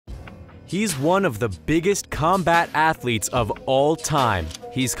He's one of the biggest combat athletes of all time.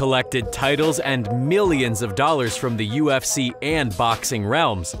 He's collected titles and millions of dollars from the UFC and boxing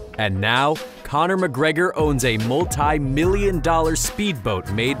realms. And now, Conor McGregor owns a multi-million-dollar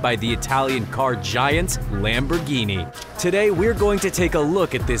speedboat made by the Italian car giants Lamborghini. Today, we're going to take a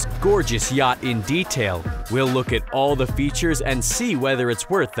look at this gorgeous yacht in detail. We'll look at all the features and see whether it's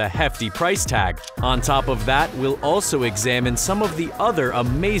worth the hefty price tag. On top of that, we'll also examine some of the other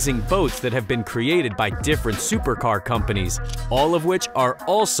amazing boats that have been created by different supercar companies, all of which are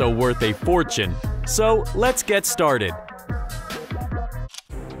also worth a fortune. So let's get started.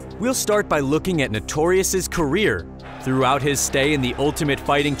 We'll start by looking at Notorious's career. Throughout his stay in the Ultimate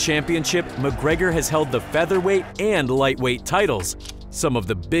Fighting Championship, McGregor has held the featherweight and lightweight titles. Some of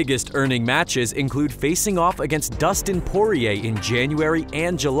the biggest earning matches include facing off against Dustin Poirier in January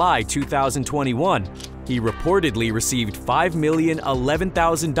and July 2021. He reportedly received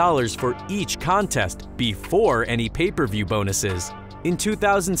 $5,011,000 for each contest before any pay-per-view bonuses. In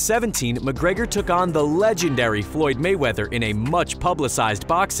 2017, McGregor took on the legendary Floyd Mayweather in a much-publicized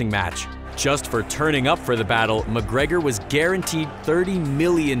boxing match. Just for turning up for the battle, McGregor was guaranteed $30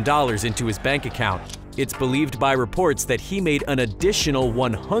 million into his bank account. It's believed by reports that he made an additional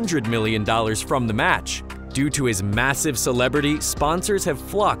 $100 million from the match. Due to his massive celebrity, sponsors have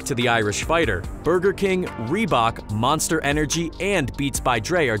flocked to the Irish fighter. Burger King, Reebok, Monster Energy, and Beats by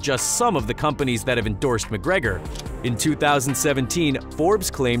Dre are just some of the companies that have endorsed McGregor. In 2017, Forbes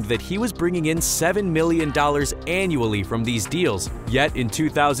claimed that he was bringing in $7 million annually from these deals, yet in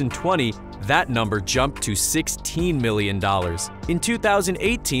 2020, that number jumped to $16 million. In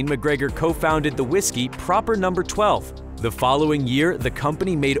 2018, McGregor co-founded the whiskey Proper No. 12. The following year, the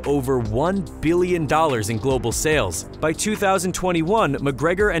company made over $1 billion in global sales. By 2021,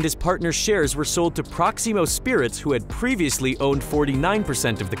 McGregor and his partner's shares were sold to Proximo Spirits, who had previously owned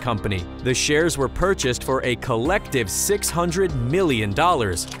 49% of the company. The shares were purchased for a collective $600 million.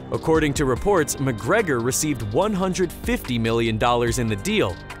 According to reports, McGregor received $150 million in the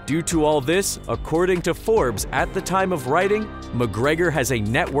deal. Due to all this, according to Forbes, at the time of writing, McGregor has a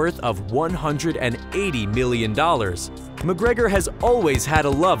net worth of $180 million. McGregor has always had a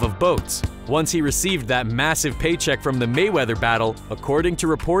love of boats. Once he received that massive paycheck from the Mayweather battle, according to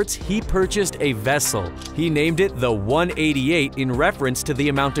reports, he purchased a vessel. He named it the 188 in reference to the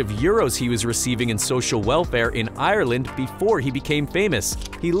amount of euros he was receiving in social welfare in Ireland before he became famous.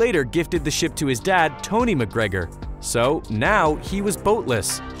 He later gifted the ship to his dad, Tony McGregor. So now he was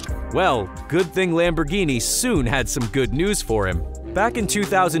boatless. Well, good thing Lamborghini soon had some good news for him. Back in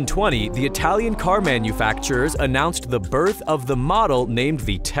 2020, the Italian car manufacturers announced the birth of the model named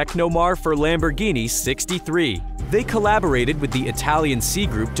the Tecnomar For Lamborghini 63. They collaborated with the Italian Sea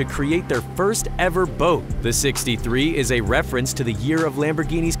Group to create their first ever boat. The 63 is a reference to the year of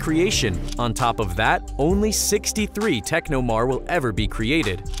Lamborghini's creation. On top of that, only 63 Tecnomar will ever be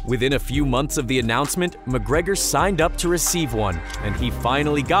created. Within a few months of the announcement, McGregor signed up to receive one, and he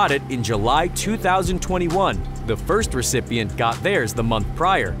finally got it in July 2021. The first recipient got theirs the month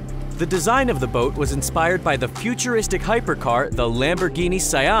prior. The design of the boat was inspired by the futuristic hypercar, the Lamborghini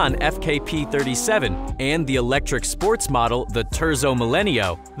Sian FKP37, and the electric sports model, the Terzo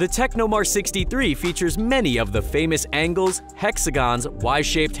Millennio. The Tecnomar 63 features many of the famous angles, hexagons,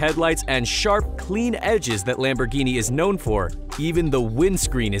 Y-shaped headlights, and sharp, clean edges that Lamborghini is known for. Even the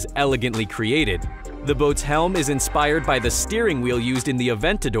windscreen is elegantly created. The boat's helm is inspired by the steering wheel used in the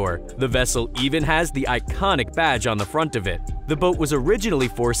Aventador. The vessel even has the iconic badge on the front of it. The boat was originally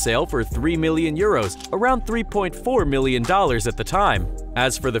for sale for €3 million, around $3.4 million at the time.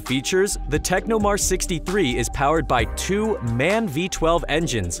 As for the features, the Tecnomar 63 is powered by two MAN V12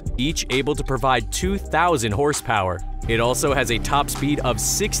 engines, each able to provide 2,000 horsepower. It also has a top speed of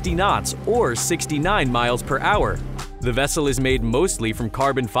 60 knots or 69 miles per hour. The vessel is made mostly from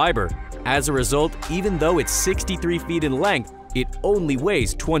carbon fiber. As a result, even though it's 63 feet in length, it only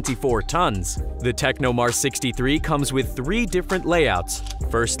weighs 24 tons. The Tecnomar 63 comes with 3 different layouts.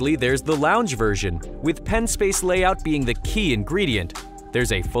 Firstly, there's the lounge version, with pen space layout being the key ingredient.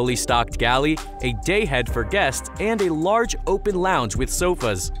 There's a fully stocked galley, a dayhead for guests, and a large open lounge with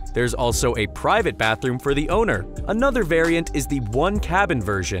sofas. There's also a private bathroom for the owner. Another variant is the one-cabin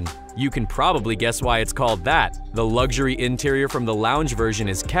version. You can probably guess why it's called that. The luxury interior from the lounge version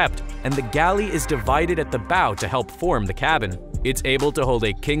is kept, and the galley is divided at the bow to help form the cabin. It's able to hold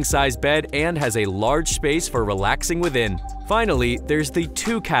a king-size bed and has a large space for relaxing within. Finally, there's the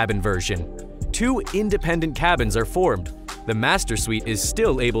two-cabin version. 2 independent cabins are formed. The master suite is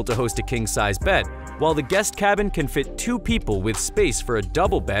still able to host a king-size bed, while the guest cabin can fit 2 people with space for a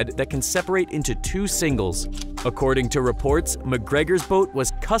double bed that can separate into 2 singles. According to reports, McGregor's boat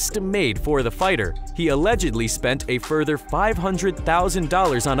was custom-made for the fighter. He allegedly spent a further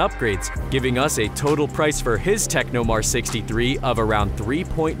 $500,000 on upgrades, giving us a total price for his Tecnomar 63 of around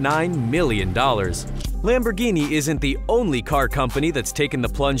 $3.9 million. Lamborghini isn't the only car company that's taken the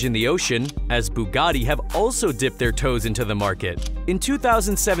plunge in the ocean, as Bugatti have also dipped their toes into the market. In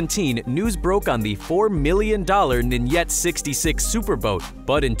 2017, news broke on the $4 million Niñette 66 superboat,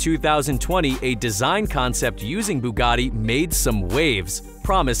 but in 2020, a design concept using Bugatti made some waves.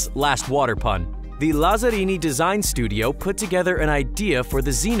 Promise last water pun. The Lazzarini Design Studio put together an idea for the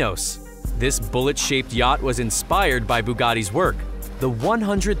Xenos. This bullet-shaped yacht was inspired by Bugatti's work. The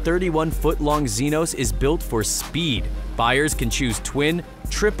 131-foot-long Xenos is built for speed. Buyers can choose twin,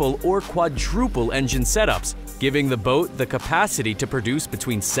 triple, or quadruple engine setups, giving the boat the capacity to produce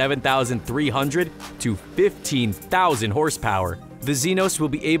between 7,300 to 15,000 horsepower. The Xenos will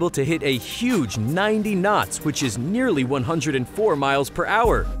be able to hit a huge 90 knots, which is nearly 104 miles per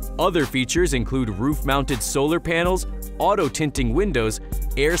hour. Other features include roof-mounted solar panels, auto-tinting windows,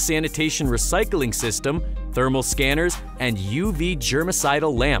 air sanitation recycling system, thermal scanners, and UV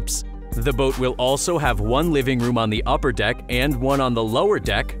germicidal lamps. The boat will also have 1 living room on the upper deck and 1 on the lower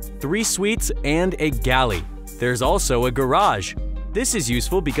deck, 3 suites, and a galley. There's also a garage. This is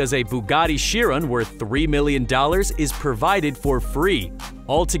useful because a Bugatti Chiron worth $3 million is provided for free.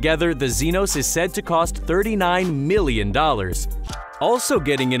 Altogether, the Xenos is said to cost $39 million. Also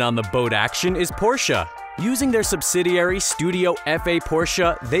getting in on the boat action is Porsche. Using their subsidiary Studio FA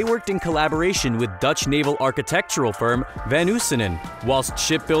Porsche, they worked in collaboration with Dutch naval architectural firm Van Oosenen, whilst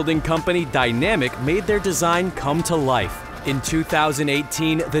shipbuilding company Dynamiq made their design come to life. In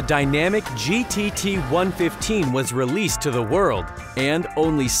 2018, the Dynamiq GTT 115 was released to the world, and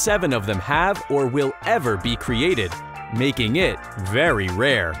only 7 of them have or will ever be created, making it very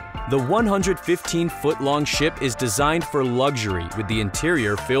rare. The 115-foot-long ship is designed for luxury, with the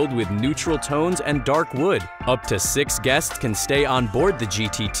interior filled with neutral tones and dark wood. Up to 6 guests can stay on board the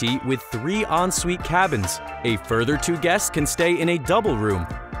GTT with 3 ensuite cabins. A further 2 guests can stay in a double room.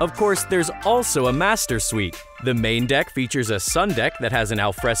 Of course, there's also a master suite. The main deck features a sun deck that has an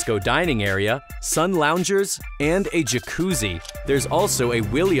alfresco dining area, sun loungers, and a jacuzzi. There's also a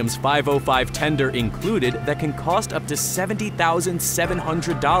Williams 505 tender included that can cost up to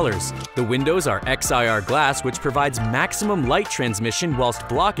 $70,700. The windows are XIR glass, which provides maximum light transmission whilst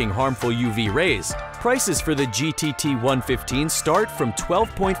blocking harmful UV rays. Prices for the GTT 115 start from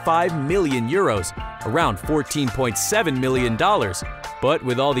 12.5 million euros, around $14.7 million. But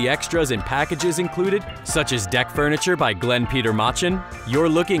with all the extras and packages included, such as deck furniture by Glenn Peter Machen, you're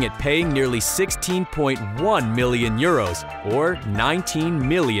looking at paying nearly 16.1 million euros, or $19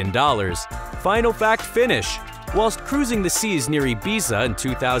 million. Final fact finish. Whilst cruising the seas near Ibiza in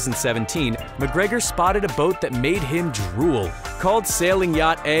 2017, McGregor spotted a boat that made him drool. Called Sailing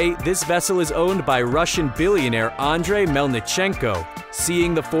Yacht A, this vessel is owned by Russian billionaire Andrey Melnichenko.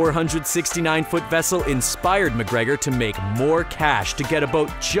 Seeing the 469-foot vessel inspired McGregor to make more cash to get a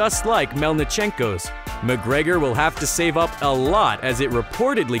boat just like Melnichenko's. McGregor will have to save up a lot, as it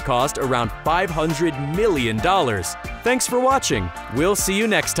reportedly cost around $500 million. Thanks for watching. We'll see you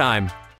next time.